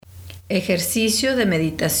Ejercicio de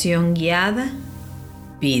meditación guiada,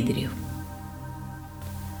 vidrio.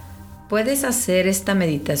 Puedes hacer esta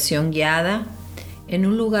meditación guiada en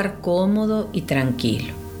un lugar cómodo y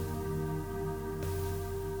tranquilo.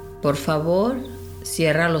 Por favor,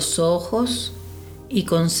 cierra los ojos y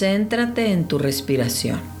concéntrate en tu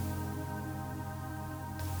respiración.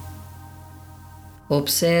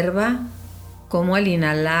 Observa cómo al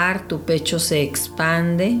inhalar tu pecho se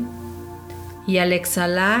expande y al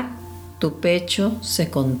exhalar tu pecho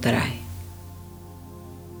se contrae.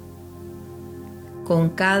 Con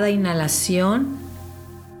cada inhalación,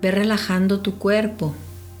 ve relajando tu cuerpo.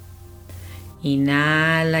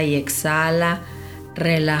 Inhala y exhala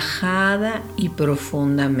relajada y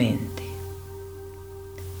profundamente.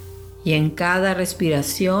 Y en cada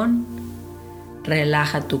respiración,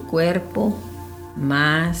 relaja tu cuerpo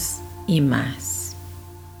más y más.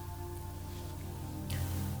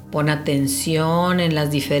 Pon atención en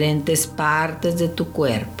las diferentes partes de tu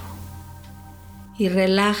cuerpo y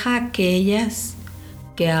relaja aquellas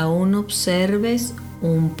que aún observes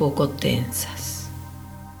un poco tensas.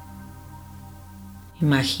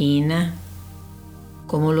 Imagina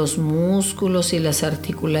cómo los músculos y las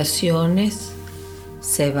articulaciones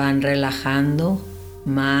se van relajando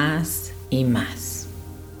más y más.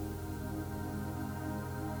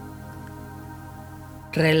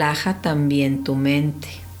 Relaja también tu mente.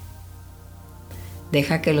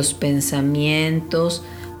 Deja que los pensamientos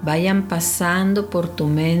vayan pasando por tu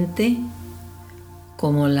mente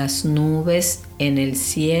como las nubes en el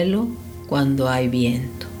cielo cuando hay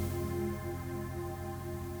viento.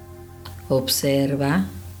 Observa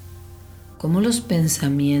cómo los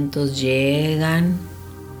pensamientos llegan,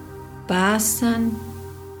 pasan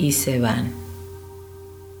y se van.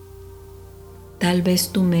 Tal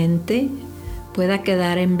vez tu mente pueda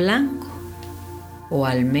quedar en blanco o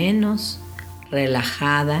al menos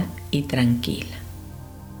relajada y tranquila.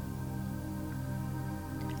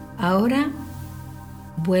 Ahora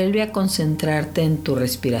vuelve a concentrarte en tu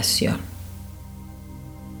respiración.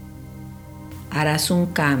 Harás un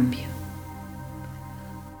cambio.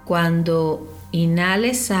 Cuando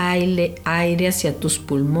inhales aire hacia tus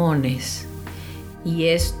pulmones y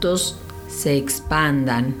estos se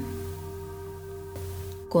expandan,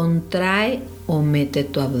 contrae o mete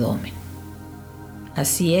tu abdomen.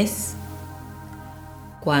 Así es.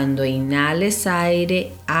 Cuando inhales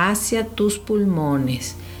aire hacia tus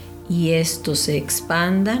pulmones y estos se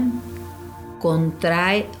expandan,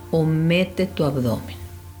 contrae o mete tu abdomen.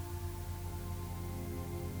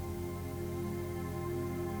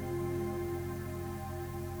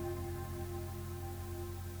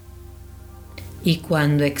 Y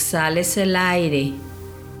cuando exhales el aire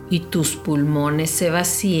y tus pulmones se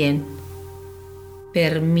vacíen,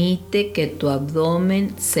 permite que tu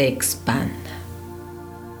abdomen se expanda.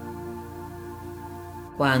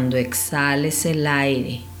 Cuando exhales el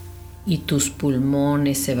aire y tus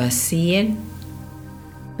pulmones se vacíen,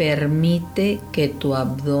 permite que tu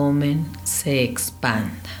abdomen se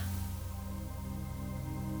expanda.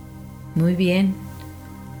 Muy bien,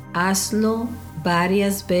 hazlo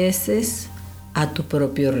varias veces a tu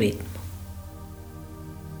propio ritmo.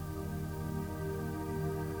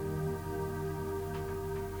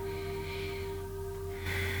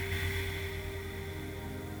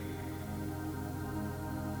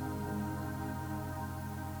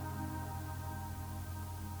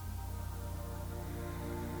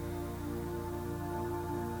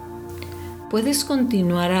 Puedes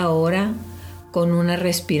continuar ahora con una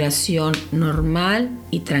respiración normal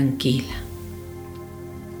y tranquila.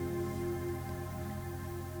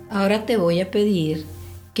 Ahora te voy a pedir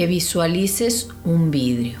que visualices un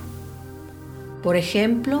vidrio. Por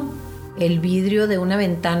ejemplo, el vidrio de una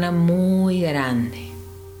ventana muy grande.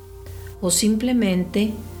 O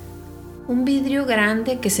simplemente un vidrio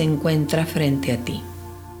grande que se encuentra frente a ti,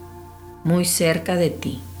 muy cerca de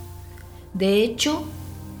ti. De hecho,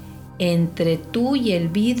 entre tú y el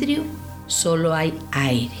vidrio solo hay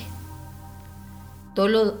aire.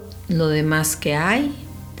 Todo lo demás que hay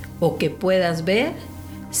o que puedas ver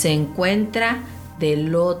se encuentra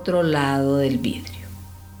del otro lado del vidrio.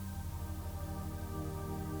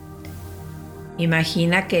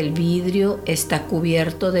 Imagina que el vidrio está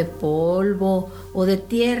cubierto de polvo o de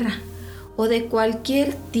tierra o de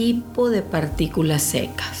cualquier tipo de partículas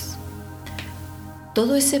secas.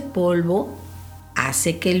 Todo ese polvo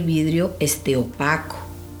hace que el vidrio esté opaco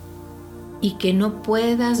y que no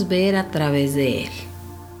puedas ver a través de él.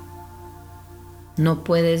 No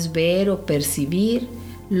puedes ver o percibir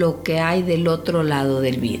lo que hay del otro lado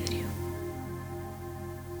del vidrio.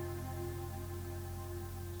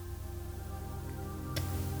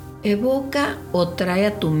 Evoca o trae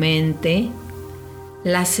a tu mente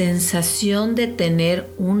la sensación de tener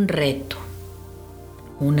un reto,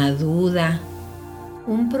 una duda,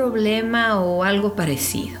 un problema o algo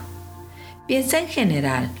parecido. Piensa en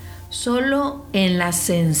general solo en la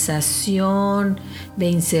sensación de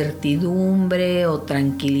incertidumbre o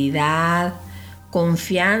tranquilidad,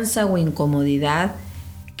 confianza o incomodidad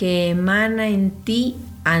que emana en ti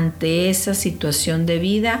ante esa situación de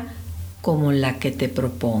vida como la que te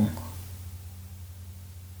propongo.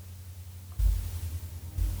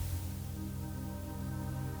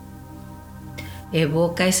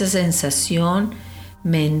 Evoca esa sensación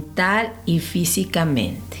mental y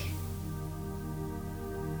físicamente.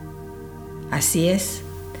 Así es,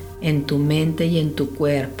 en tu mente y en tu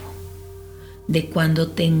cuerpo, de cuando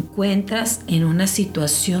te encuentras en una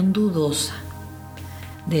situación dudosa,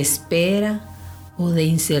 de espera o de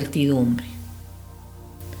incertidumbre.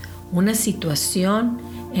 Una situación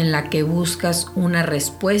en la que buscas una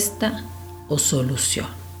respuesta o solución.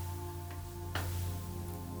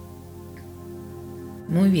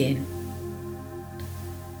 Muy bien.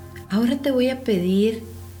 Ahora te voy a pedir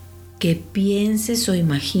que pienses o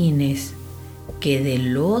imagines que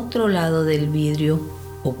del otro lado del vidrio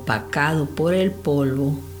opacado por el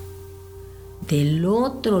polvo, del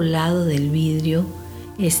otro lado del vidrio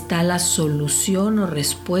está la solución o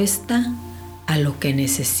respuesta a lo que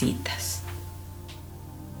necesitas.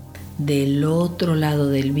 Del otro lado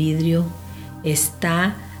del vidrio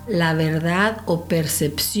está la verdad o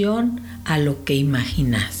percepción a lo que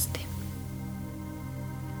imaginaste.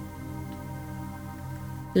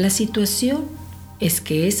 La situación es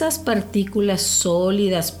que esas partículas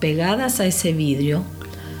sólidas pegadas a ese vidrio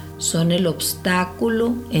son el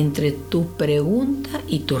obstáculo entre tu pregunta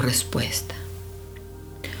y tu respuesta,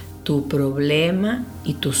 tu problema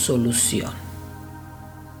y tu solución,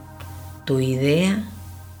 tu idea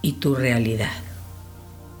y tu realidad.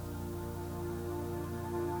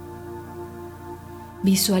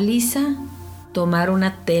 Visualiza tomar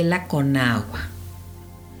una tela con agua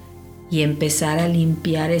y empezar a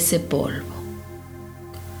limpiar ese polvo.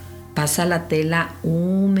 Pasa la tela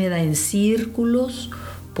húmeda en círculos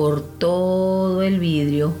por todo el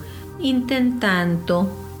vidrio,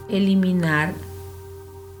 intentando eliminar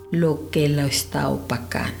lo que lo está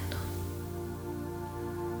opacando.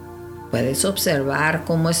 Puedes observar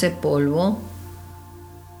cómo ese polvo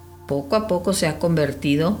poco a poco se ha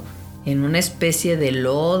convertido en una especie de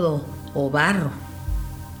lodo o barro.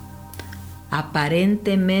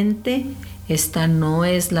 Aparentemente, esta no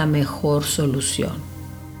es la mejor solución.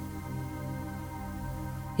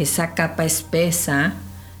 Esa capa espesa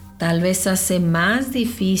tal vez hace más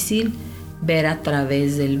difícil ver a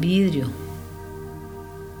través del vidrio.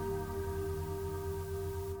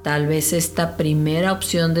 Tal vez esta primera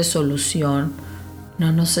opción de solución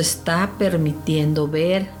no nos está permitiendo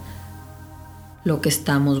ver lo que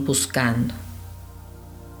estamos buscando.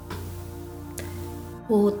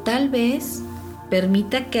 O tal vez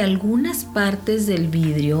permita que algunas partes del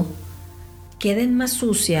vidrio queden más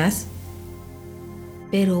sucias,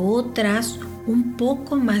 pero otras un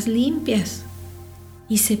poco más limpias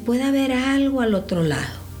y se pueda ver algo al otro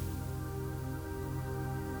lado.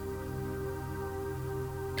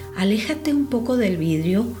 Aléjate un poco del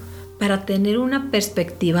vidrio para tener una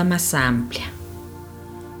perspectiva más amplia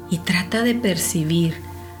y trata de percibir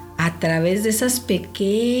a través de esas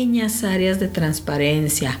pequeñas áreas de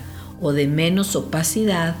transparencia o de menos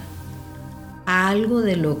opacidad algo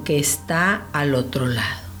de lo que está al otro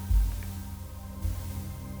lado.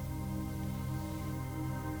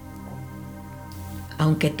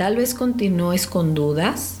 Aunque tal vez continúes con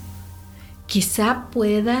dudas, quizá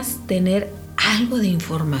puedas tener algo de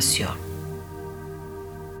información.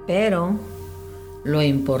 Pero lo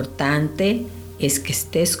importante es que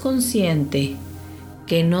estés consciente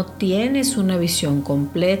que no tienes una visión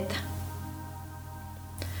completa.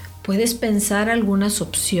 Puedes pensar algunas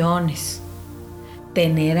opciones,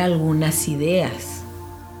 tener algunas ideas,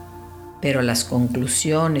 pero las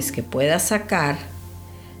conclusiones que puedas sacar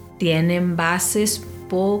tienen bases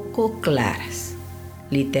poco claras,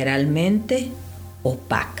 literalmente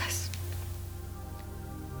opacas.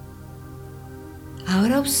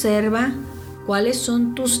 Ahora observa cuáles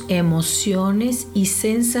son tus emociones y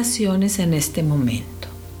sensaciones en este momento.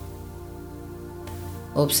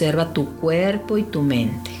 Observa tu cuerpo y tu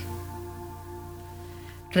mente.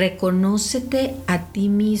 Reconócete a ti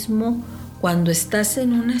mismo cuando estás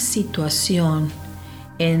en una situación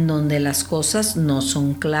en donde las cosas no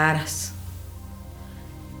son claras.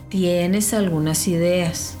 Tienes algunas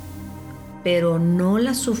ideas, pero no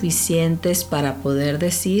las suficientes para poder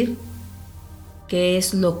decir qué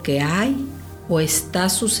es lo que hay o está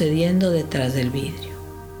sucediendo detrás del vidrio.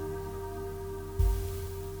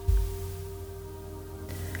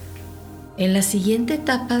 En la siguiente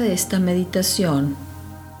etapa de esta meditación,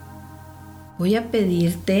 voy a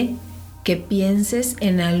pedirte que pienses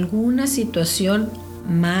en alguna situación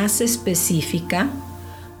más específica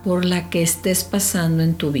por la que estés pasando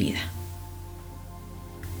en tu vida.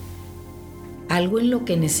 Algo en lo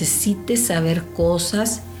que necesites saber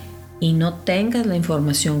cosas y no tengas la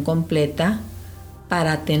información completa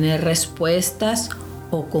para tener respuestas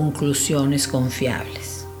o conclusiones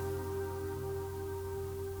confiables.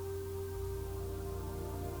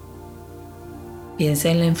 Piensa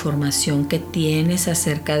en la información que tienes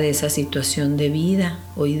acerca de esa situación de vida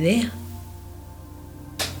o idea.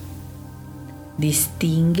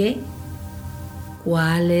 Distingue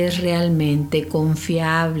cuál es realmente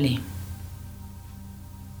confiable.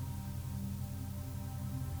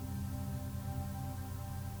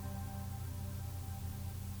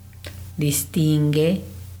 Distingue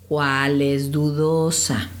cuál es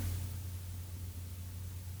dudosa.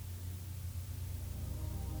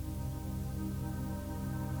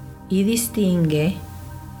 Y distingue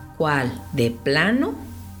cuál de plano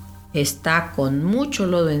está con mucho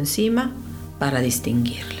lodo encima para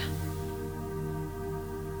distinguirla.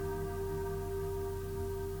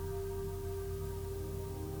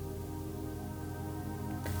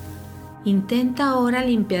 Intenta ahora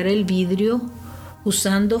limpiar el vidrio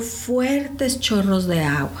usando fuertes chorros de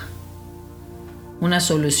agua, una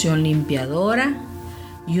solución limpiadora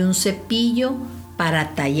y un cepillo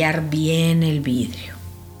para tallar bien el vidrio.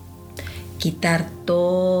 Quitar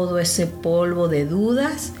todo ese polvo de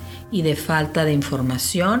dudas y de falta de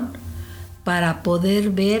información para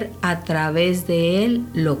poder ver a través de él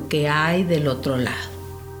lo que hay del otro lado.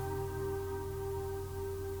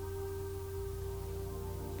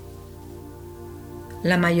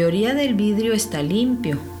 La mayoría del vidrio está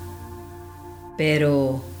limpio,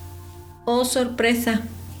 pero, oh sorpresa,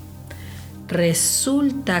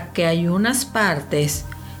 resulta que hay unas partes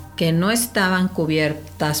que no estaban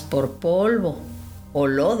cubiertas por polvo o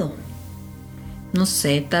lodo. No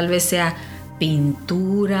sé, tal vez sea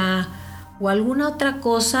pintura o alguna otra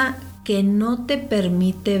cosa que no te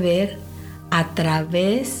permite ver a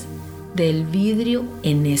través del vidrio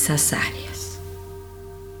en esas áreas.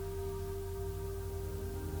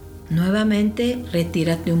 Nuevamente,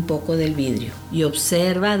 retírate un poco del vidrio y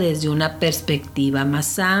observa desde una perspectiva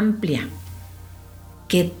más amplia.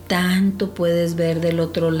 ¿Qué tanto puedes ver del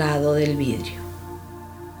otro lado del vidrio?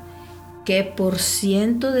 ¿Qué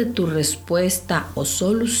 % de tu respuesta o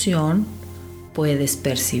solución puedes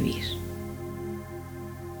percibir?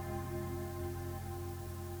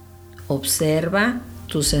 Observa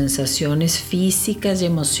tus sensaciones físicas y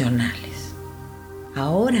emocionales.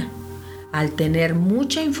 Ahora, al tener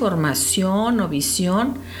mucha información o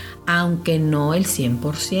visión, aunque no el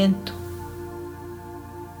 100%.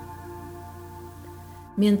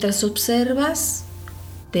 Mientras observas,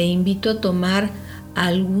 te invito a tomar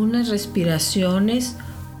algunas respiraciones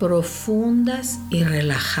profundas y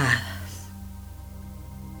relajadas.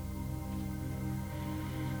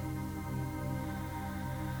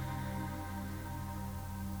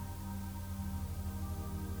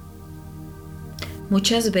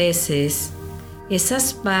 Muchas veces,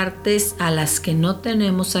 esas partes a las que no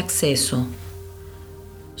tenemos acceso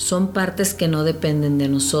son partes que no dependen de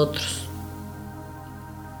nosotros.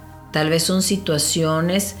 Tal vez son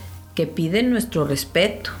situaciones que piden nuestro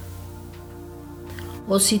respeto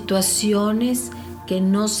o situaciones que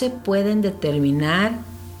no se pueden determinar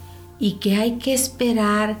y que hay que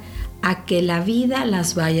esperar a que la vida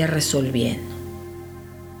las vaya resolviendo.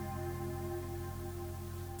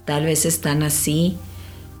 Tal vez están así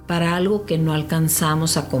para algo que no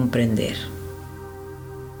alcanzamos a comprender.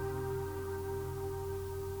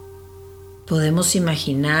 Podemos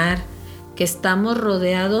imaginar que estamos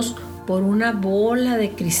rodeados por una bola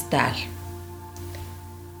de cristal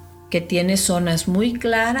que tiene zonas muy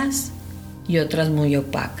claras y otras muy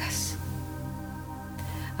opacas.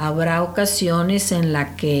 Habrá ocasiones en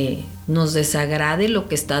las que nos desagrade lo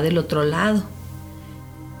que está del otro lado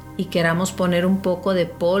y queramos poner un poco de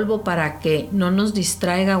polvo para que no nos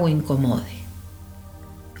distraiga o incomode.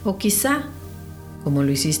 O quizá, como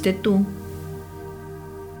lo hiciste tú,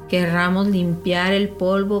 querramos limpiar el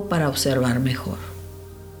polvo para observar mejor.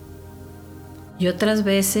 Y otras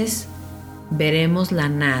veces veremos la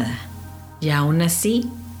nada y aún así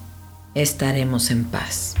estaremos en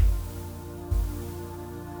paz.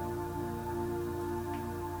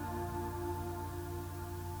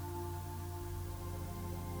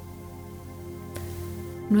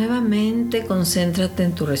 Nuevamente concéntrate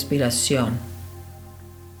en tu respiración.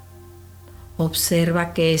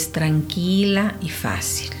 Observa que es tranquila y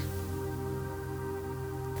fácil.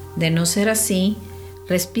 De no ser así,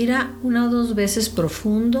 respira 1 o 2 veces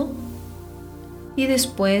profundo y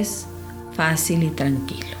después fácil y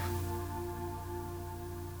tranquilo.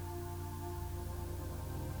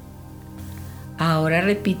 Ahora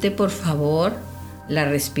repite por favor la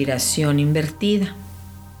respiración invertida.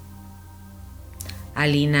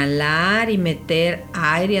 Al inhalar y meter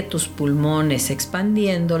aire a tus pulmones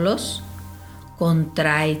expandiéndolos,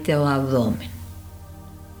 contrae tu abdomen.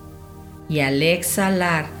 Y al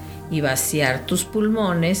exhalar y vaciar tus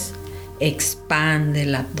pulmones, expande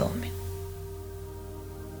el abdomen.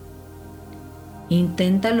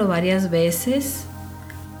 Inténtalo varias veces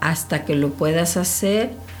hasta que lo puedas hacer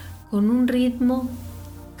con un ritmo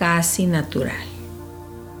casi natural.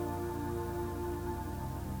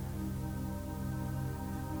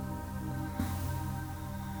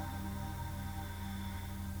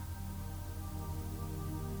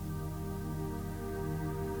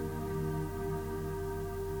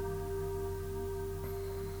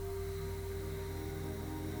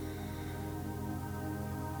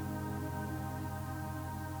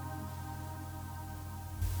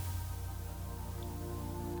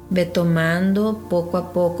 Ve tomando poco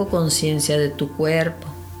a poco conciencia de tu cuerpo,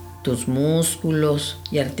 tus músculos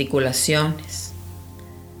y articulaciones.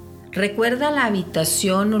 Recuerda la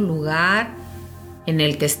habitación o lugar en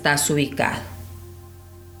el que estás ubicado.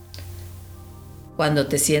 Cuando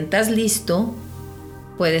te sientas listo,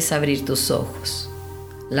 puedes abrir tus ojos.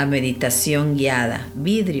 La meditación guiada,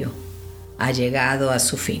 Vidrio, ha llegado a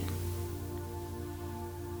su fin.